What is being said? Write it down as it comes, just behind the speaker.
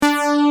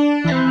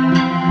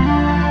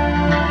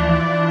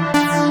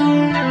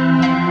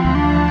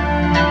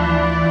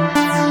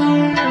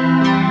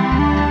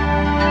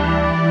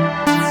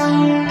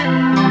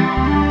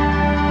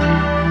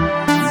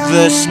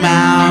The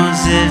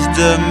smiles is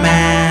the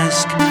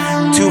mask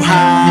to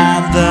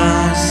hide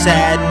the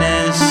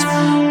sadness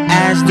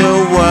as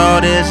the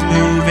world is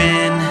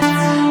moving,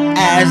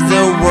 as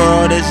the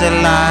world is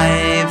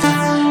alive,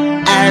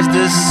 as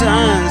the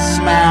sun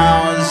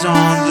smiles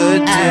on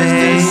the day, as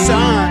the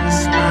sun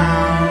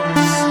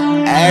smiles,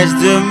 as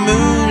the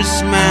moon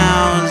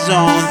smiles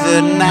on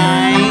the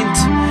night.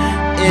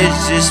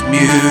 It's just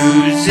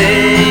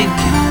music,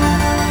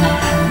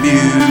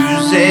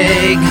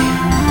 music,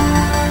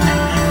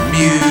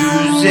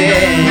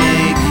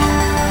 music,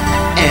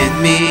 and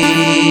me.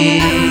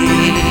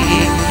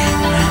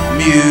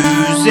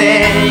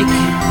 Music,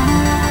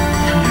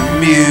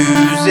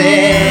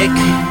 music,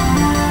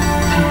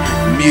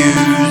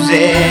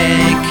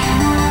 music,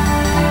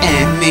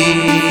 and me.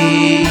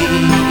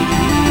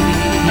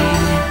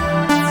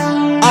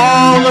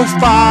 All the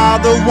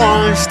Father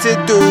wants to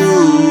do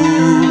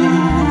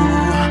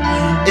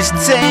is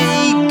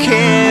take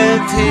care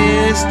of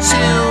His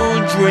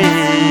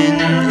children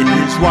and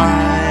His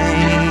wife.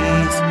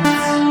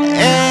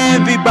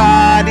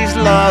 Everybody's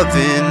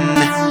loving,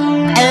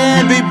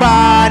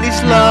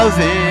 everybody's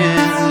loving,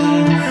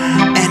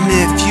 and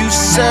if you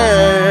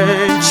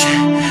search,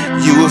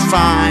 you will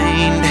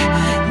find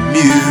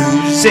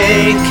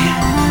music,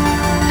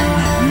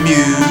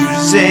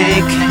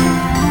 music,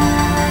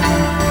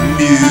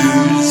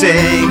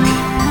 music,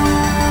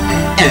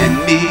 and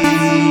me.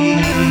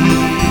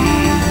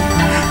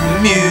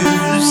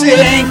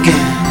 Music,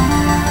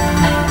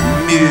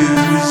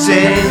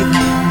 music,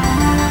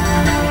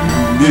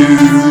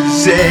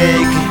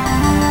 music,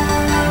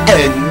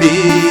 and me.